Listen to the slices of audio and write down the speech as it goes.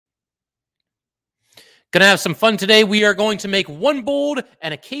Gonna have some fun today. We are going to make one bold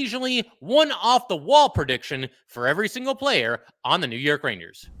and occasionally one off the wall prediction for every single player on the New York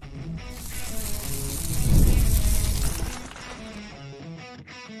Rangers.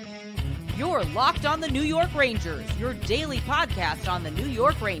 You're Locked on the New York Rangers, your daily podcast on the New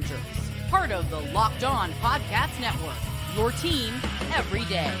York Rangers. Part of the Locked On Podcast Network, your team every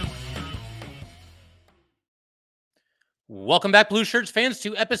day. Welcome back, Blue Shirts fans,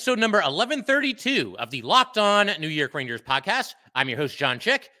 to episode number 1132 of the Locked On New York Rangers podcast. I'm your host, John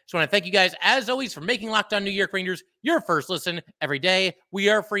Chick. Just want to thank you guys, as always, for making Locked On New York Rangers your first listen every day. We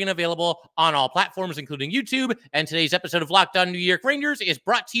are free and available on all platforms, including YouTube. And today's episode of Locked On New York Rangers is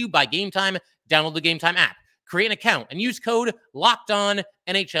brought to you by Gametime. Download the Gametime app, create an account, and use code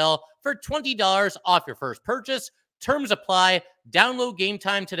LOCKEDONNHL for $20 off your first purchase. Terms apply. Download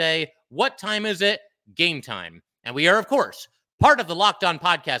Gametime today. What time is it? Gametime. And we are, of course, part of the Locked On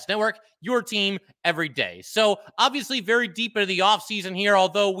Podcast Network, your team every day. So obviously very deep into the offseason here,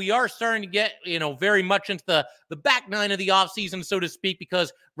 although we are starting to get, very much into the back nine of the offseason, so to speak,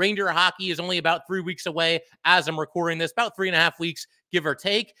 because Ranger hockey is only about 3 weeks away as I'm recording this, about 3.5 weeks, give or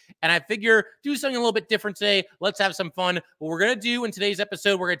take. And I figure do something a little bit different today. Let's have some fun. What we're going to do in today's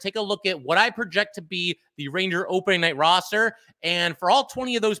episode, we're going to take a look at what I project to be the Ranger opening night roster. And for all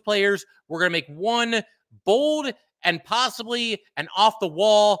 20 of those players, we're going to make one bold and possibly an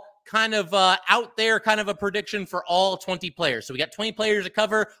off-the-wall kind of out there kind of a prediction for all 20 players. So we got 20 players to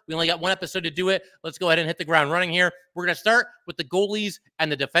cover. We only got one episode to do it. Let's go ahead and hit the ground running here. We're going to start with the goalies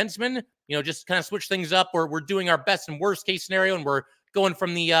and the defensemen, just kind of switch things up. We're doing our best and worst case scenario, and we're going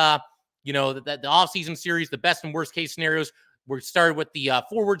from the off-season series, the best and worst case scenarios. We started with the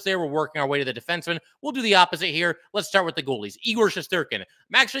forwards there. We're working our way to the defensemen. We'll do the opposite here. Let's start with the goalies. Igor Shesterkin.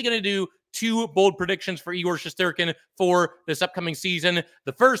 I'm actually going to do two bold predictions for Igor Shesterkin for this upcoming season.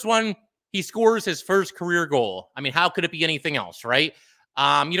 The first one, he scores his first career goal. I mean, how could it be anything else, right?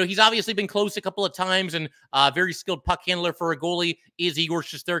 He's obviously been close a couple of times, and very skilled puck handler for a goalie is Igor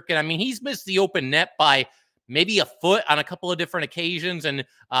Shesterkin. I mean, he's missed the open net by maybe a foot on a couple of different occasions, and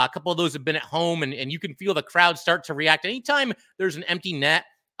a couple of those have been at home, and you can feel the crowd start to react. Anytime there's an empty net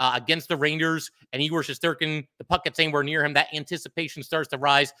against the Rangers and Igor Shesterkin, the puck gets anywhere near him, that anticipation starts to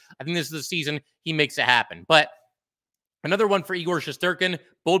rise. I think this is the season he makes it happen. But another one for Igor Shesterkin,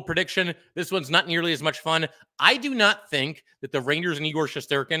 bold prediction. This one's not nearly as much fun. I do not think that the Rangers and Igor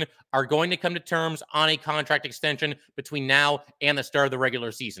Shesterkin are going to come to terms on a contract extension between now and the start of the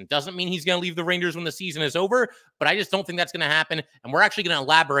regular season. Doesn't mean he's going to leave the Rangers when the season is over, but I just don't think that's going to happen. And we're actually going to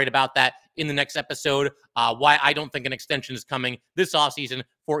elaborate about that in the next episode, why I don't think an extension is coming this offseason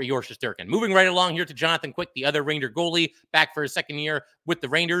for Igor Shesterkin. Moving right along here to Jonathan Quick, the other Ranger goalie, back for his second year with the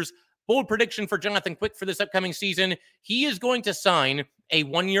Rangers. Bold prediction for Jonathan Quick for this upcoming season. He is going to sign a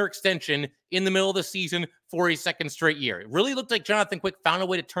one-year extension in the middle of the season for a second straight year. It really looked like Jonathan Quick found a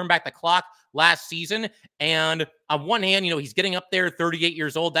way to turn back the clock last season. And on one hand, he's getting up there, 38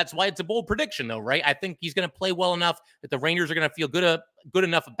 years old. That's why it's a bold prediction, though, right? I think he's going to play well enough that the Rangers are going to feel good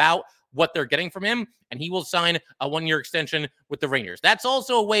enough about what they're getting from him, and he will sign a one-year extension with the Rangers. That's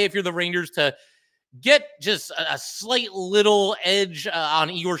also a way, if you're the Rangers, to get just a slight little edge on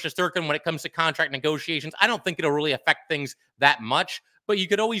Igor Shesterkin when it comes to contract negotiations. I don't think it'll really affect things that much, but you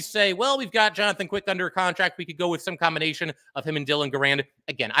could always say, well, we've got Jonathan Quick under a contract. We could go with some combination of him and Dylan Garand.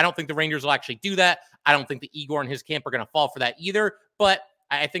 Again, I don't think the Rangers will actually do that. I don't think that Igor and his camp are going to fall for that either, but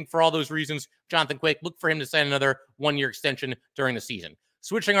I think for all those reasons, Jonathan Quick, look for him to sign another one-year extension during the season.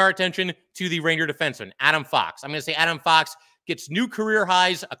 Switching our attention to the Ranger defenseman, Adam Fox. I'm going to say Adam Fox gets new career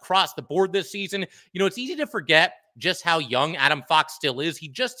highs across the board this season. It's easy to forget just how young Adam Fox still is. He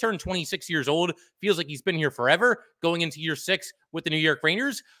just turned 26 years old. Feels like he's been here forever, going into year 6 with the New York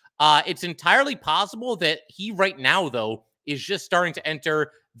Rangers. It's entirely possible that he right now, though, is just starting to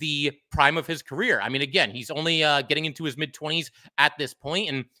enter the prime of his career. I mean, again, he's only getting into his mid-20s at this point,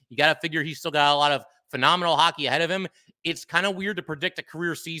 and you got to figure he's still got a lot of phenomenal hockey ahead of him. It's kind of weird to predict a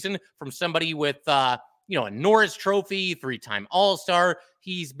career season from somebody with a Norris Trophy, 3-time All-Star.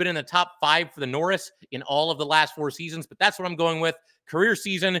 He's been in the top 5 for the Norris in all of the last 4 seasons, but that's what I'm going with. Career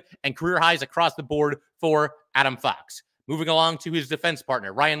season and career highs across the board for Adam Fox. Moving along to his defense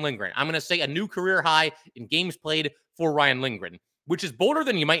partner, Ryan Lindgren. I'm going to say a new career high in games played for Ryan Lindgren, which is bolder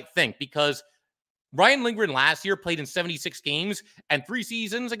than you might think, because Ryan Lindgren last year played in 76 games, and 3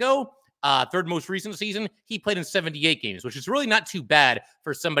 seasons ago, third most recent season, he played in 78 games, which is really not too bad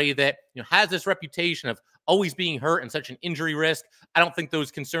for somebody that has this reputation of always being hurt and such an injury risk. I don't think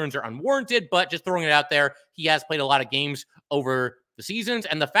those concerns are unwarranted, but just throwing it out there, he has played a lot of games over the seasons.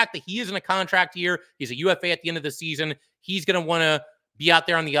 And the fact that he is in a contract year, he's a UFA at the end of the season, he's going to want to be out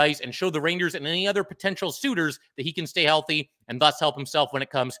there on the ice and show the Rangers and any other potential suitors that he can stay healthy and thus help himself when it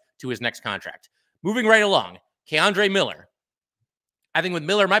comes to his next contract. Moving right along, K'Andre Miller. I think with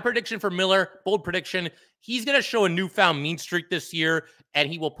Miller, my prediction for Miller, bold prediction, he's going to show a newfound mean streak this year, and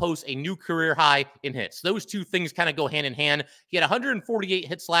he will post a new career high in hits. Those two things kind of go hand in hand. He had 148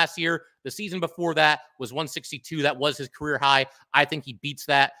 hits last year. The season before that was 162. That was his career high. I think he beats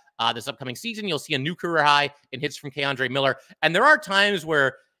that this upcoming season. You'll see a new career high in hits from K'Andre Miller. And there are times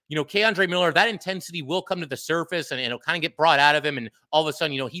where, K'Andre Miller, that intensity will come to the surface and it'll kind of get brought out of him. And all of a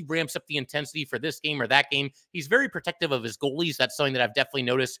sudden, he ramps up the intensity for this game or that game. He's very protective of his goalies. That's something that I've definitely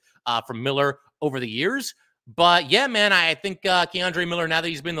noticed from Miller over the years. But yeah, man, I think K'Andre Miller, now that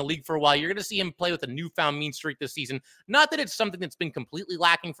he's been in the league for a while, you're going to see him play with a newfound mean streak this season. Not that it's something that's been completely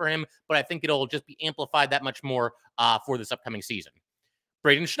lacking for him, but I think it'll just be amplified that much more for this upcoming season.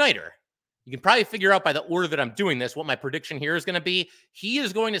 Braden Schneider. You can probably figure out by the order that I'm doing this what my prediction here is going to be. He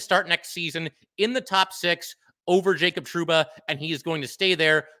is going to start next season in the top 6 over Jacob Trouba, and he is going to stay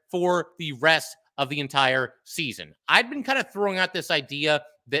there for the rest of the entire season. I'd been kind of throwing out this idea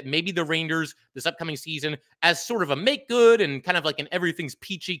that maybe the Rangers this upcoming season, as sort of a make good and kind of like an everything's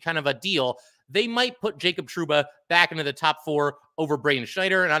peachy kind of a deal, they might put Jacob Trouba back into the top 4 over Braden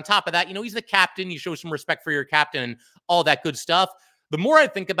Schneider. And on top of that, he's the captain. You show some respect for your captain and all that good stuff. The more I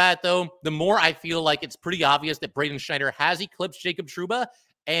think about it, though, the more I feel like it's pretty obvious that Braden Schneider has eclipsed Jacob Trouba.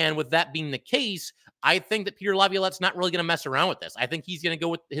 And with that being the case, I think that Peter Laviolette's not really going to mess around with this. I think he's going to go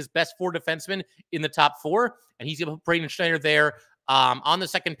with his best 4 defensemen in the top 4, and he's going to put Braden Schneider there on the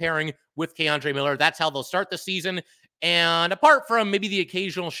second pairing with K'Andre Miller. That's how they'll start the season. And apart from maybe the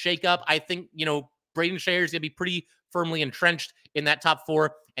occasional shakeup, I think, Braden Schneider is going to be pretty firmly entrenched in that top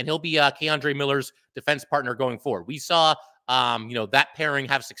 4, and he'll be K'Andre Miller's defense partner going forward. We saw that pairing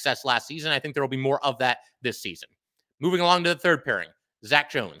have success last season. I think there will be more of that this season. Moving along to the third pairing, Zach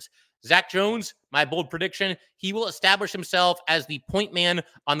Jones. Zach Jones, my bold prediction, he will establish himself as the point man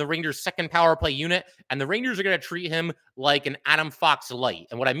on the Rangers' second power play unit, and the Rangers are going to treat him like an Adam Fox light.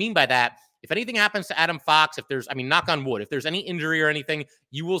 And what I mean by that, if anything happens to Adam Fox, knock on wood, if there's any injury or anything,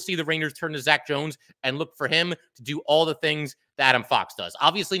 you will see the Rangers turn to Zach Jones and look for him to do all the things that Adam Fox does.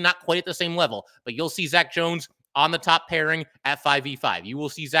 Obviously not quite at the same level, but you'll see Zach Jones on the top pairing at 5v5. You will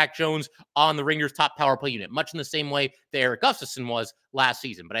see Zach Jones on the Rangers' top power play unit, much in the same way that Eric Gustafsson was last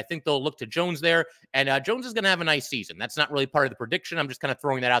season. But I think they'll look to Jones there, and Jones is going to have a nice season. That's not really part of the prediction. I'm just kind of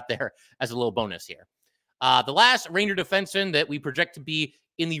throwing that out there as a little bonus here. The last Ranger defenseman that we project to be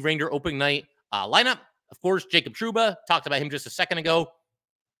in the Ranger opening night lineup, of course, Jacob Trouba. Talked about him just a second ago.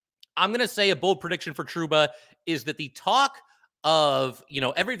 I'm going to say a bold prediction for Trouba is that the talk of,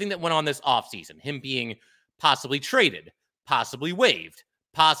 everything that went on this offseason, him being possibly traded, possibly waived,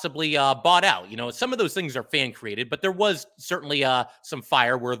 possibly bought out. Some of those things are fan created, but there was certainly some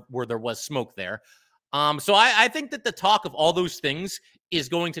fire where there was smoke there. So I think that the talk of all those things is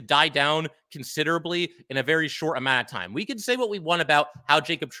going to die down considerably in a very short amount of time. We can say what we want about how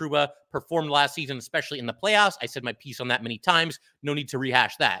Jacob Trouba performed last season, especially in the playoffs. I said my piece on that many times. No need to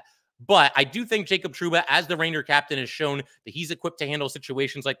rehash that. But I do think Jacob Trouba, as the Ranger captain, has shown that he's equipped to handle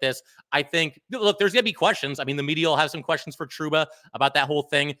situations like this. I think, look, there's going to be questions. I mean, the media will have some questions for Trouba about that whole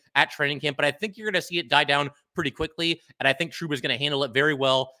thing at training camp, but I think you're going to see it die down pretty quickly. And I think Trouba is going to handle it very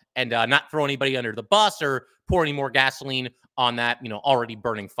well and not throw anybody under the bus or pour any more gasoline on that, already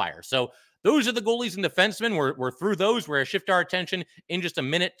burning fire. So those are the goalies and defensemen. We're through those. We're going to shift our attention in just a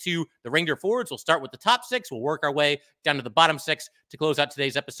minute to the Ranger forwards. We'll start with the top 6. We'll work our way down to the bottom 6 to close out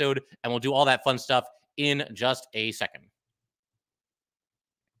today's episode, and we'll do all that fun stuff in just a second.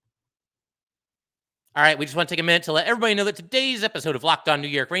 All right, we just want to take a minute to let everybody know that today's episode of Locked On New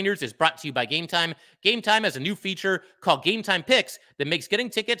York Rangers is brought to you by Gametime. Gametime has a new feature called Gametime Picks that makes getting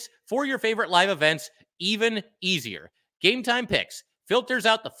tickets for your favorite live events even easier. Gametime Picks filters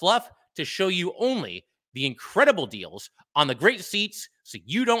out the fluff to show you only the incredible deals on the great seats so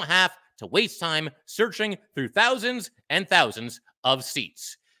you don't have to waste time searching through thousands and thousands of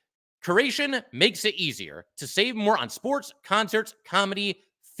seats. Curation makes it easier to save more on sports, concerts, comedy,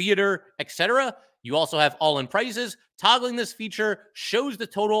 theater, etc. You also have all-in prices. Toggling this feature shows the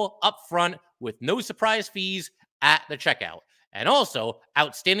total up front with no surprise fees at the checkout. And also,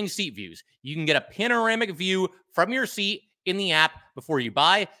 outstanding seat views. You can get a panoramic view from your seat in the app before you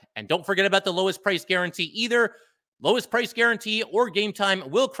buy. And don't forget about the lowest price guarantee either. Lowest price guarantee or Gametime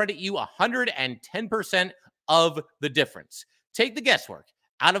will credit you 110% of the difference. Take the guesswork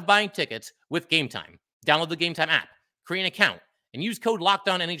out of buying tickets with Gametime. Download the Gametime app, create an account, and use code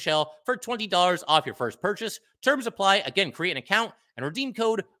LOCKEDONNHL for $20 off your first purchase. Terms apply. Again, create an account and redeem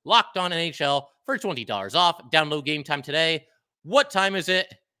code LOCKEDONNHL for $20 off. Download Gametime today. What time is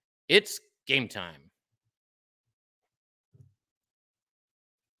it? It's game time.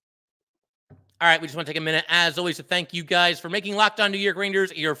 All right, we just want to take a minute, as always, to thank you guys for making Locked On New York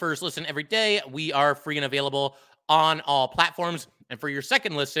Rangers your first listen every day. We are free and available on all platforms. And for your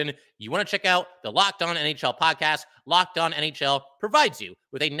second listen, you want to check out the Locked On NHL podcast. Locked On NHL provides you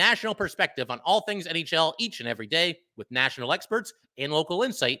with a national perspective on all things NHL each and every day, with national experts and local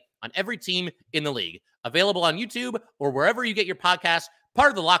insight on every team in the league. Available on YouTube or wherever you get your podcasts, part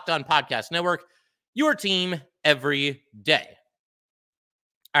of the Locked On Podcast Network, your team every day.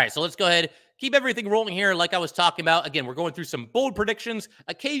 All right, so let's go ahead. Keep everything rolling here like I was talking about. Again, we're going through some bold predictions,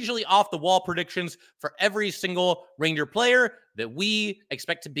 occasionally off-the-wall predictions for every single Ranger player that we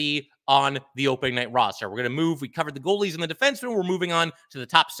expect to be on the opening night roster. We're going to move. We covered the goalies and the defensemen. We're moving on to the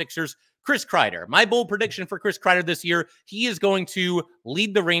top Sixers. Chris Kreider. My bold prediction for Chris Kreider this year, he is going to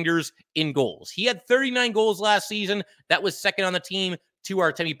lead the Rangers in goals. He had 39 goals last season. That was second on the team to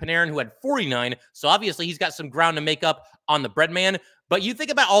Artemi Panarin, who had 49. So obviously he's got some ground to make up on the Breadman. But you think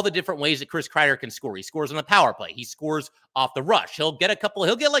about all the different ways that Chris Kreider can score. He scores on the power play. He scores off the rush. He'll get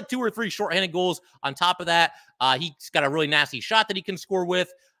like 2 or 3 shorthanded goals on top of that. He's got a really nasty shot that he can score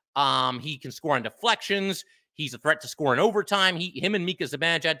with. He can score on deflections. He's a threat to score in overtime. Him and Mika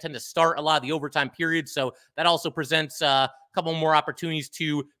Zibanejad tend to start a lot of the overtime periods, so that also presents a couple more opportunities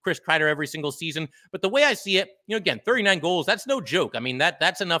to Chris Kreider every single season. But the way I see it, again, 39 goals, that's no joke. I mean,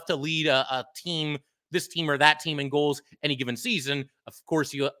 that's enough to lead a team, this team or that team, in goals any given season. Of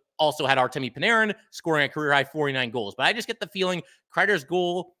course, you also had Artemi Panarin scoring a career-high 49 goals. But I just get the feeling Kreider's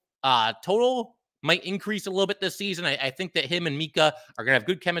goal total might increase a little bit this season. I think that him and Mika are going to have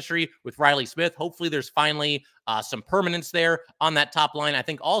good chemistry with Riley Smith. Hopefully there's finally some permanence there on that top line. I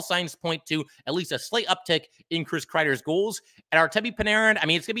think all signs point to at least a slight uptick in Chris Kreider's goals. At Artemi Panarin, I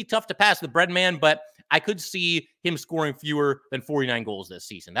mean, it's going to be tough to pass the Breadman, but I could see him scoring fewer than 49 goals this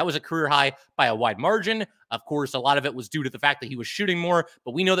season. That was a career high by a wide margin. Of course, a lot of it was due to the fact that he was shooting more,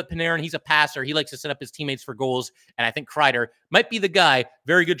 but we know that Panarin, he's a passer. He likes to set up his teammates for goals, and I think Kreider might be the guy.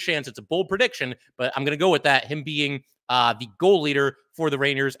 Very good chance. It's a bold prediction, but I'm going to go with that, him being the goal leader for the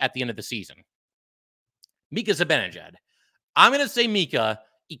Rangers at the end of the season. Mika Zibanejad. I'm going to say Mika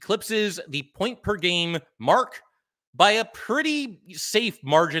eclipses the point-per-game mark by a pretty safe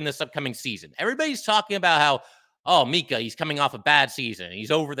margin this upcoming season. Everybody's talking about how, oh, Mika, he's coming off a bad season.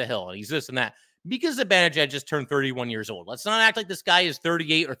 He's over the hill, and he's this and that. Mika Zibanejad just turned 31 years old. Let's not act like this guy is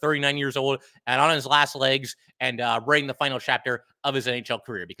 38 or 39 years old and on his last legs and writing the final chapter of his NHL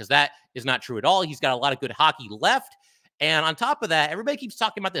career, because that is not true at all. He's got a lot of good hockey left. And on top of that, everybody keeps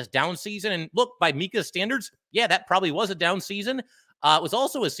talking about this down season. And look, by Mika's standards, yeah, that probably was a down season. It was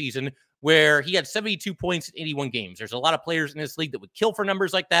also a season where he had 72 points in 81 games. There's a lot of players in this league that would kill for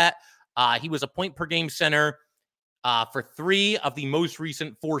numbers like that. He was a point-per-game center for 3 of the most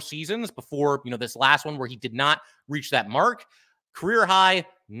recent 4 seasons before, this last one where he did not reach that mark. Career high,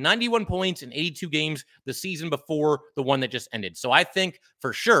 91 points in 82 games the season before the one that just ended. So I think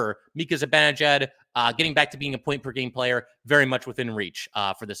for sure Mika Zibanejad getting back to being a point-per-game player, very much within reach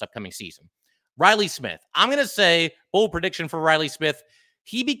for this upcoming season. Riley Smith. I'm going to say, bold prediction for Riley Smith,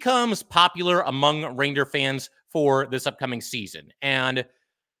 he becomes popular among Ranger fans for this upcoming season. And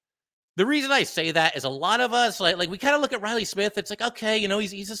the reason I say that is a lot of us, like we kind of look at Riley Smith. It's like, okay,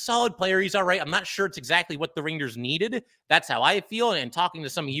 he's a solid player. He's all right. I'm not sure it's exactly what the Rangers needed. That's how I feel. And talking to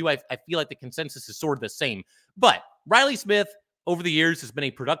some of you, I feel like the consensus is sort of the same. But Riley Smith, over the years, has been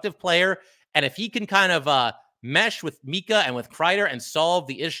a productive player. And if he can kind of mesh with Mika and with Kreider and solve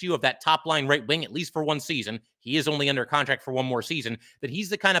the issue of that top line right wing, at least for one season, he is only under contract for one more season, that he's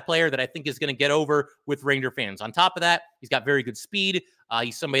the kind of player that I think is going to get over with Ranger fans. On top of that, he's got very good speed.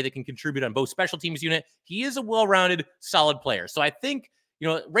 He's somebody that can contribute on both special teams unit. He is a well-rounded, solid player. So I think,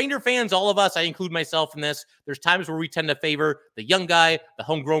 Ranger fans, all of us, I include myself in this, there's times where we tend to favor the young guy, the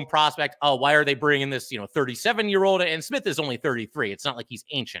homegrown prospect. Oh, why are they bringing this, 37-year-old? And Smith is only 33. It's not like he's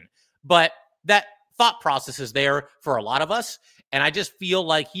ancient. But that thought process is there for a lot of us. And I just feel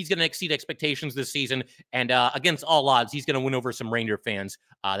like he's going to exceed expectations this season. And against all odds, he's going to win over some Ranger fans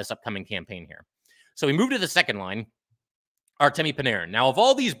this upcoming campaign here. So we move to the second line, Artemi Panarin. Now, of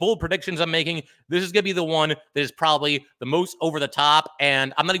all these bold predictions I'm making, this is going to be the one that is probably the most over the top.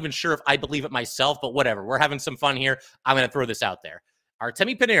 And I'm not even sure if I believe it myself, but whatever. We're having some fun here. I'm going to throw this out there.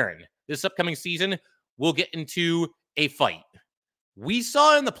 Artemi Panarin, this upcoming season, will get into a fight. We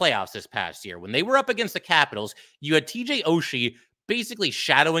saw in the playoffs this past year, when they were up against the Capitals, you had TJ Oshie basically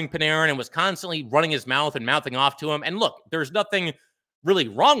shadowing Panarin and was constantly running his mouth and mouthing off to him. And look, there's nothing really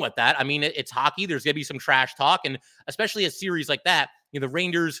wrong with that. I mean, it's hockey. There's going to be some trash talk. And especially a series like that, the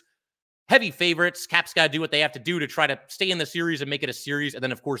Rangers heavy favorites. Caps got to do what they have to do to try to stay in the series and make it a series. And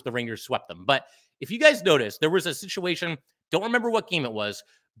then, of course, the Rangers swept them. But if you guys notice, there was a situation, don't remember what game it was,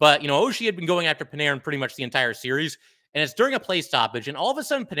 but, Oshie had been going after Panarin pretty much the entire series. And it's during a play stoppage. And all of a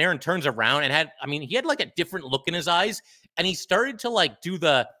sudden, Panarin turns around and he had like a different look in his eyes. And he started to like do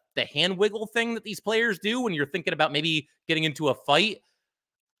the hand wiggle thing that these players do when you're thinking about maybe getting into a fight.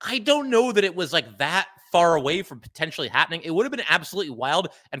 I don't know that it was like that far away from potentially happening. It would have been absolutely wild.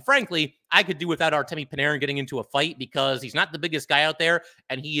 And frankly, I could do without Artemi Panarin getting into a fight because he's not the biggest guy out there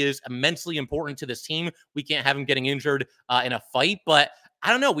and he is immensely important to this team. We can't have him getting injured in a fight, but I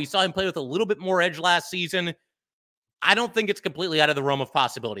don't know. We saw him play with a little bit more edge last season. I don't think it's completely out of the realm of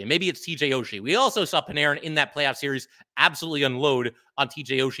possibility. Maybe it's TJ Oshie. We also saw Panarin in that playoff series absolutely unload on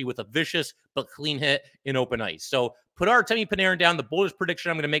TJ Oshie with a vicious but clean hit in open ice. So put Artemi Panarin down. The boldest prediction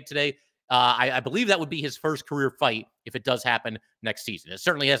I'm going to make today, I believe that would be his first career fight if it does happen next season. It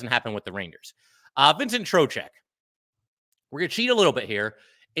certainly hasn't happened with the Rangers. Vincent Trocheck. We're going to cheat a little bit here.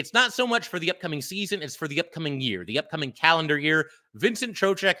 It's not so much for the upcoming season. It's for the upcoming year, the upcoming calendar year. Vincent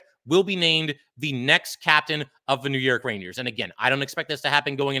Trocheck will be named the next captain of the New York Rangers. And again, I don't expect this to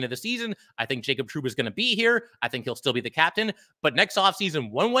happen going into the season. I think Jacob Trouba is going to be here. I think he'll still be the captain. But next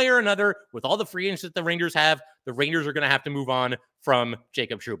offseason, one way or another, with all the free agents that the Rangers have, the Rangers are going to have to move on from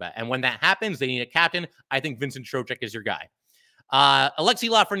Jacob Trouba. And when that happens, they need a captain. I think Vincent Trocheck is your guy. Alexis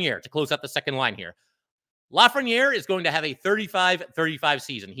Lafreniere to close out the second line here. Lafreniere is going to have a 35-35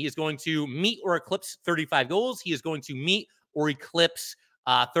 season. He is going to meet or eclipse 35 goals. He is going to meet or eclipse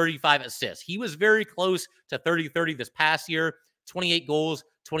 35 assists. He was very close to 30-30 this past year, 28 goals,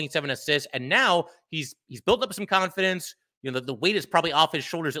 27 assists. And now he's built up some confidence. The weight is probably off his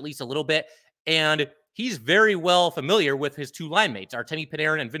shoulders at least a little bit. And he's very well familiar with his two line mates, Artemi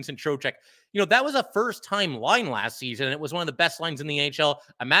Panarin and Vincent Trocheck. That was a first-time line last season, and it was one of the best lines in the NHL.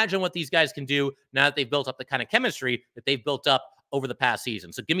 Imagine what these guys can do now that they've built up the kind of chemistry that they've built up over the past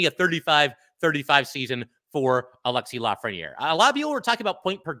season. So give me a 35-35 season for Alexis Lafreniere. A lot of people were talking about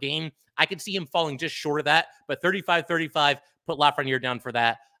point per game. I could see him falling just short of that, but 35-35, put Lafreniere down for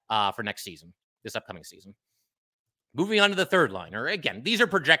that for next season, this upcoming season. Moving on to the third line, or again, these are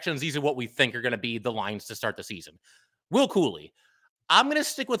projections. These are what we think are going to be the lines to start the season. Will Cooley. I'm going to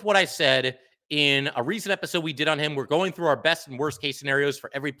stick with what I said in a recent episode we did on him. We're going through our best and worst case scenarios for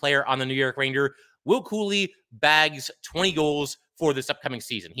every player on the New York Ranger. Will Cooley bags 20 goals for this upcoming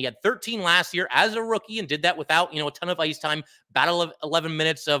season. He had 13 last year as a rookie and did that without, a ton of ice time, battle of 11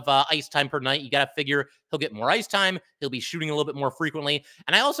 minutes of ice time per night. You got to figure he'll get more ice time. He'll be shooting a little bit more frequently.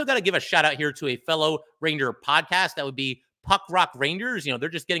 And I also got to give a shout out here to a fellow Ranger podcast. That would be Puck Rock Rangers. They're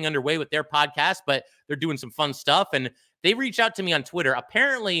just getting underway with their podcast, but they're doing some fun stuff. And they reached out to me on Twitter.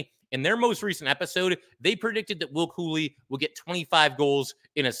 Apparently, in their most recent episode, they predicted that Will Cooley will get 25 goals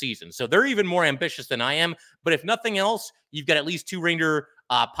in a season. So they're even more ambitious than I am. But if nothing else, you've got at least two Ranger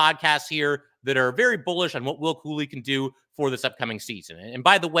podcasts here that are very bullish on what Will Cooley can do for this upcoming season. And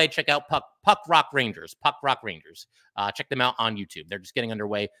by the way, check out Puck Rock Rangers. Puck Rock Rangers. Check them out on YouTube. They're just getting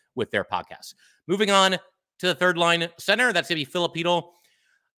underway with their podcast. Moving on to the third line center, that's going to be Filipino.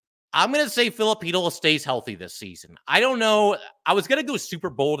 I'm going to say Filipino stays healthy this season. I don't know. I was going to go super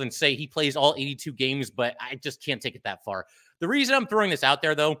bold and say he plays all 82 games, but I just can't take it that far. The reason I'm throwing this out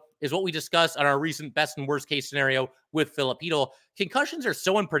there, though, is what we discussed on our recent best and worst case scenario with Filipino. Concussions are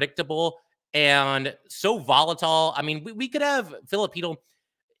so unpredictable and so volatile. I mean, we could have Filipino,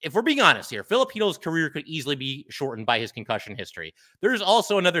 if we're being honest here, Filipino's career could easily be shortened by his concussion history. There's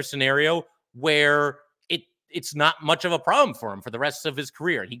also another scenario where it's not much of a problem for him for the rest of his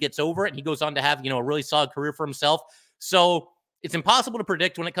career. He gets over it and he goes on to have, a really solid career for himself. So it's impossible to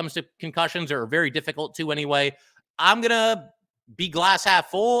predict when it comes to concussions, or very difficult to anyway. I'm going to be glass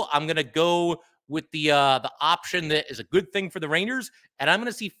half full. I'm going to go with the option that is a good thing for the Rangers. And I'm going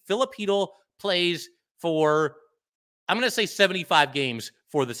to see Filipino plays for, I'm going to say 75 games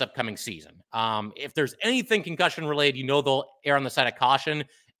for this upcoming season. If there's anything concussion related, they'll err on the side of caution.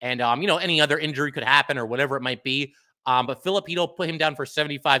 And, any other injury could happen or whatever it might be. But Filipino, put him down for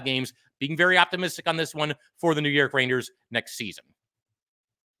 75 games, being very optimistic on this one for the New York Rangers next season.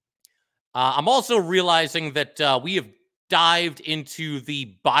 I'm also realizing that we have dived into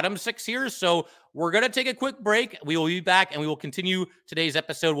the bottom six here. So we're going to take a quick break. We will be back and we will continue today's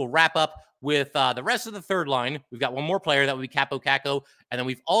episode. We'll wrap up with the rest of the third line. We've got one more player that would be Capo Caco. And then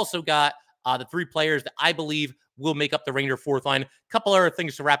we've also got the three players that I believe will make up the Ranger fourth line. A couple other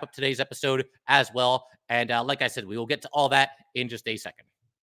things to wrap up today's episode as well. And like I said, we will get to all that in just a second.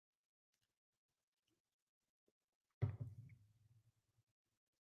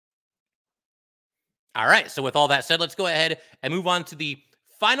 All right. So with all that said, let's go ahead and move on to the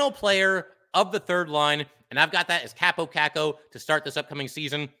final player of the third line, and I've got that as Kaapo Kakko to start this upcoming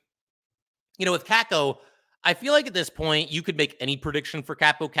season. With Kakko, I feel like at this point, you could make any prediction for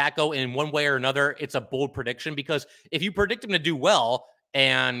Kaapo Kakko in one way or another. It's a bold prediction because if you predict him to do well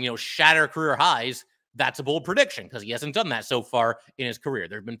and, shatter career highs, that's a bold prediction because he hasn't done that so far in his career.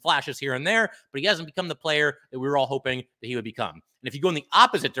 There have been flashes here and there, but he hasn't become the player that we were all hoping that he would become. And if you go in the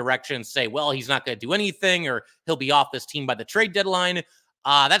opposite direction and say, well, he's not going to do anything or he'll be off this team by the trade deadline,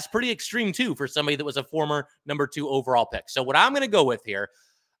 that's pretty extreme too for somebody that was a former number 2 overall pick. So what I'm going to go with here,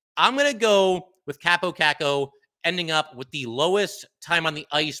 I'm going to go with Kaapo Kakko ending up with the lowest time on the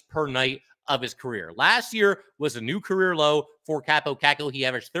ice per night of his career. Last year was a new career low for Kaapo Kakko. He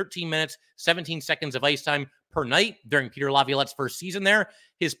averaged 13 minutes, 17 seconds of ice time per night during Peter Laviolette's first season there.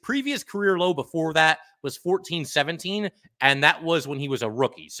 His previous career low before that was 14-17, and that was when he was a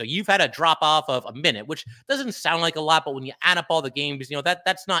rookie. So you've had a drop off of a minute, which doesn't sound like a lot, but when you add up all the games,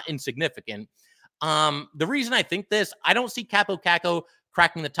 that's not insignificant. The reason I think this, I don't see Kaapo Kakko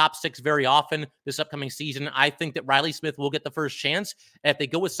cracking the top 6 very often this upcoming season. I think that Riley Smith will get the first chance. And if they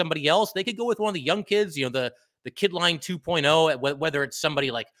go with somebody else, they could go with one of the young kids, the kid line 2.0, whether it's somebody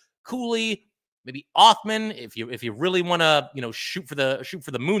like Cooley, maybe Othman, if you really want to, shoot for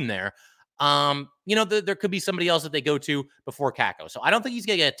the moon there. There could be somebody else that they go to before Kakko. So I don't think he's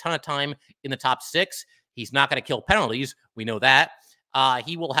going to get a ton of time in the top 6. He's not going to kill penalties. We know that.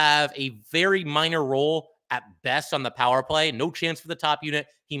 He will have a very minor role at best on the power play. No chance for the top unit.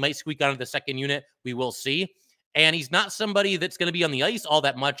 He might squeak onto the second unit. We will see. And he's not somebody that's going to be on the ice all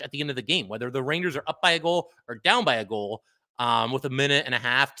that much at the end of the game, whether the Rangers are up by a goal or down by a goal with a minute and a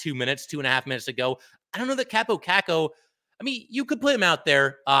half, 2 minutes, 2.5 minutes to go. I don't know that Kaapo Kakko, you could put him out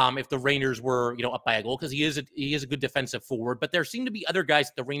there if the Rangers were, up by a goal because he is a good defensive forward, but there seem to be other guys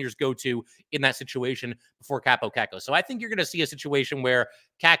that the Rangers go to in that situation before Kaapo Kakko. So I think you're going to see a situation where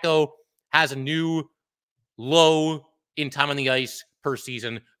Kakko has a new low in time on the ice per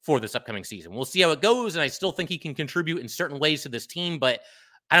season for this upcoming season. We'll see how it goes, and I still think he can contribute in certain ways to this team, but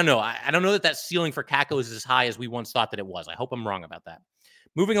I don't know. I don't know that ceiling for Kakko is as high as we once thought that it was. I hope I'm wrong about that.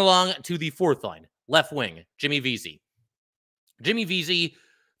 Moving along to the fourth line, left wing, Jimmy Vesey. Jimmy Vesey,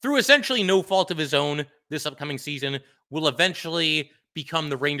 through essentially no fault of his own this upcoming season, will eventually become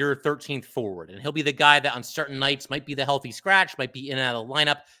the Ranger 13th forward, and he'll be the guy that on certain nights might be the healthy scratch, might be in and out of the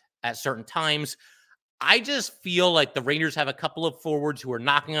lineup at certain times. I just feel like the Rangers have a couple of forwards who are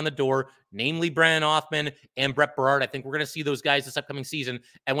knocking on the door, namely Brandon Othman and Brett Berard. I think we're going to see those guys this upcoming season.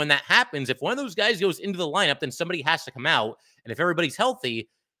 And when that happens, if one of those guys goes into the lineup, then somebody has to come out. And if everybody's healthy,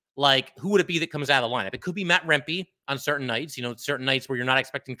 who would it be that comes out of the lineup? It could be Matt Rempe on certain nights, certain nights where you're not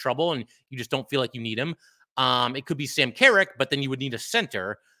expecting trouble and you just don't feel like you need him. It could be Sam Carrick, but then you would need a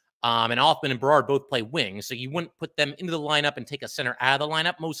center. And Othman and Berard both play wing. So you wouldn't put them into the lineup and take a center out of the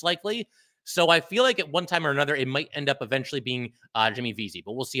lineup, most likely. So I feel like at one time or another, it might end up eventually being Jimmy Vesey,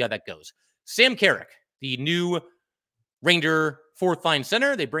 but we'll see how that goes. Sam Carrick, the new Ranger fourth line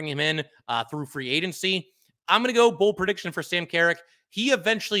center. They bring him in through free agency. I'm going to go bold prediction for Sam Carrick. He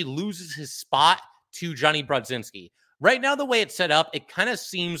eventually loses his spot to Johnny Brodzinski. Right now, the way it's set up, it kind of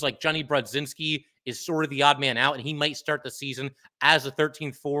seems like Johnny Brodzinski is sort of the odd man out, and he might start the season as a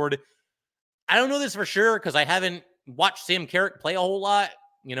 13th forward. I don't know this for sure because I haven't watched Sam Carrick play a whole lot.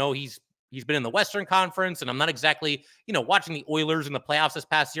 He's been in the Western Conference, and I'm not exactly, watching the Oilers in the playoffs this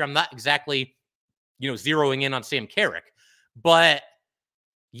past year. I'm not exactly, zeroing in on Sam Carrick. But,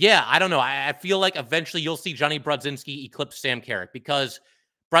 yeah, I don't know. I feel like eventually you'll see Johnny Brodzinski eclipse Sam Carrick because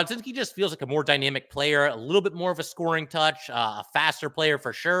Brodzinski just feels like a more dynamic player, a little bit more of a scoring touch, a faster player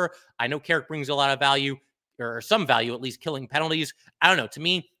for sure. I know Carrick brings a lot of value, or some value, at least killing penalties. I don't know. To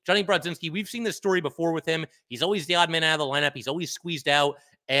me, Johnny Brodzinski, we've seen this story before with him. He's always the odd man out of the lineup. He's always squeezed out.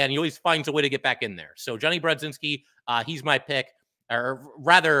 And he always finds a way to get back in there. So Johnny Brodzinski, he's my pick. Or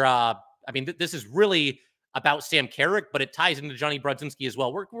rather, this is really about Sam Carrick, but it ties into Johnny Brodzinski as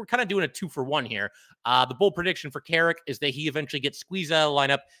well. We're kind of doing a 2-for-1 here. The bold prediction for Carrick is that he eventually gets squeezed out of the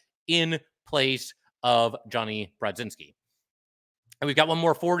lineup in place of Johnny Brodzinski. And we've got one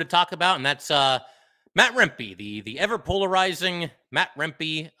more forward to talk about, and that's Matt Rempe, the ever-polarizing Matt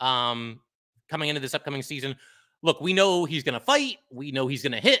Rempe coming into this upcoming season. Look, we know he's going to fight. We know he's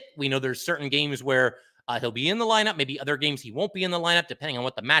going to hit. We know there's certain games where he'll be in the lineup. Maybe other games he won't be in the lineup, depending on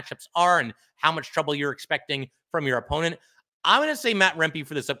what the matchups are and how much trouble you're expecting from your opponent. I'm going to say Matt Rempe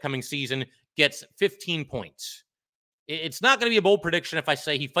for this upcoming season gets 15 points. It's not going to be a bold prediction if I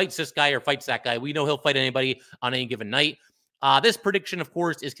say he fights this guy or fights that guy. We know he'll fight anybody on any given night. This prediction, of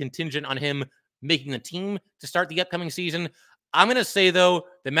course, is contingent on him making the team to start the upcoming season. I'm going to say, though,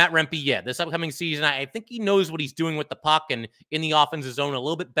 that Matt Rempe, this upcoming season, I think he knows what he's doing with the puck and in the offensive zone a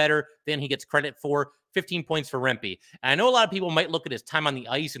little bit better than he gets credit for. 15 points for Rempe. And I know a lot of people might look at his time on the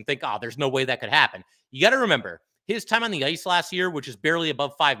ice and think, oh, there's no way that could happen. You got to remember, his time on the ice last year, which is barely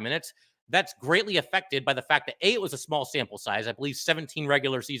above 5 minutes, that's greatly affected by the fact that A, it was a small sample size, I believe 17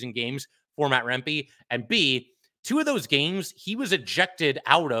 regular season games for Matt Rempe, and B, 2 of those games he was ejected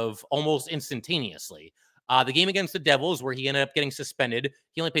out of almost instantaneously. The game against the Devils, where he ended up getting suspended,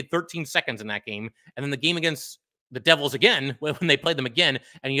 he only played 13 seconds in that game. And then the game against the Devils again, when they played them again,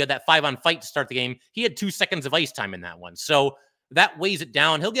 and you had that 5-on fight to start the game, he had 2 seconds of ice time in that one. So that weighs it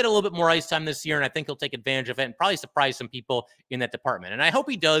down. He'll get a little bit more ice time this year, and I think he'll take advantage of it and probably surprise some people in that department. And I hope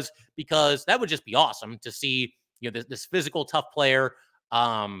he does, because that would just be awesome to see, this physical, tough player,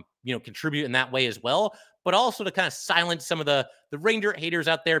 contribute in that way as well, but also to kind of silence some of the Ranger haters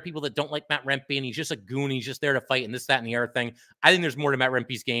out there, people that don't like Matt Rempe, and he's just a goon, he's just there to fight, and this, that, and the other thing. I think there's more to Matt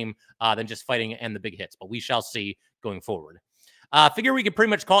Rempe's game than just fighting and the big hits, but we shall see going forward. Figure we could pretty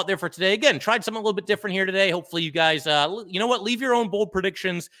much call it there for today. Again, tried something a little bit different here today. Hopefully you guys, leave your own bold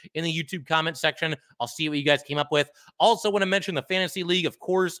predictions in the YouTube comment section. I'll see what you guys came up with. Also want to mention the Fantasy League. Of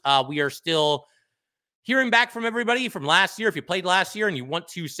course, we are still hearing back from everybody from last year. If you played last year and you want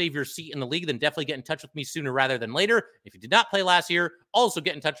to save your seat in the league, then definitely get in touch with me sooner rather than later. If you did not play last year, also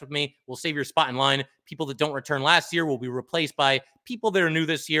get in touch with me. We'll save your spot in line. People that don't return last year will be replaced by people that are new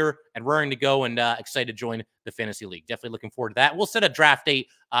this year and raring to go and excited to join the Fantasy League. Definitely looking forward to that. We'll set a draft date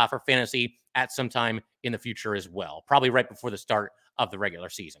for Fantasy at some time in the future as well, probably right before the start of the regular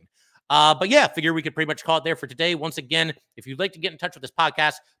season. But yeah, figure we could pretty much call it there for today. Once again, if you'd like to get in touch with this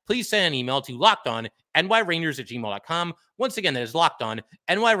podcast, please send an email to lockedonnyrangers@gmail.com. Once again, that is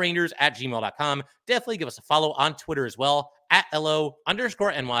lockedonnyrangers@gmail.com. Definitely give us a follow on Twitter as well,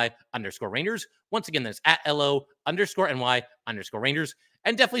 @LO_NY_Rangers. Once again, that's @LO_NY_Rangers.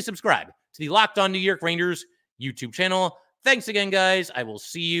 And definitely subscribe to the Locked On New York Rangers YouTube channel. Thanks again, guys. I will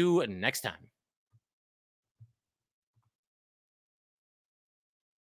see you next time.